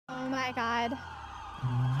my god.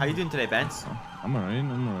 How you doing today, Benz? I'm alright. You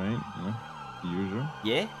know, the usual.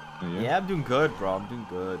 Yeah? Yeah, I'm doing good, bro. I'm doing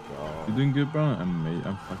good, bro. You doing good, bro?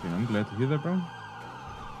 I'm glad to hear that, bro.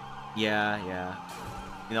 Yeah.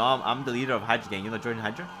 You know, I'm the leader of Hydra gang. You know, join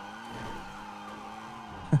Hydra?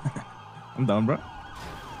 I'm down, bro.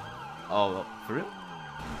 Oh, for real?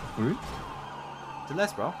 For real? To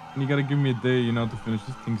less, bro. You gotta give me a day, you know, to finish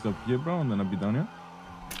these things up here, bro, and then I'll be down here.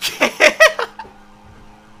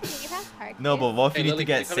 No, but what if you need to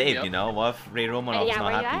get saved, you know? What if Ray Romanov's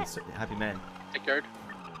not happy? Happy man. Snake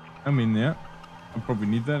I mean, yeah. I probably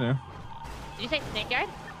need that, yeah. Did you say snake yard?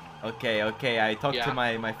 Okay. I talked to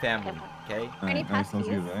my family, okay? Any Alright, sounds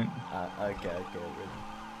good, right? Okay.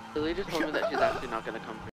 Lily just told me that she's actually not gonna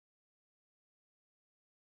come.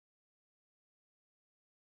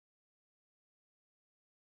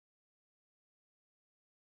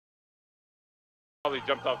 Probably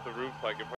jumped off the roof like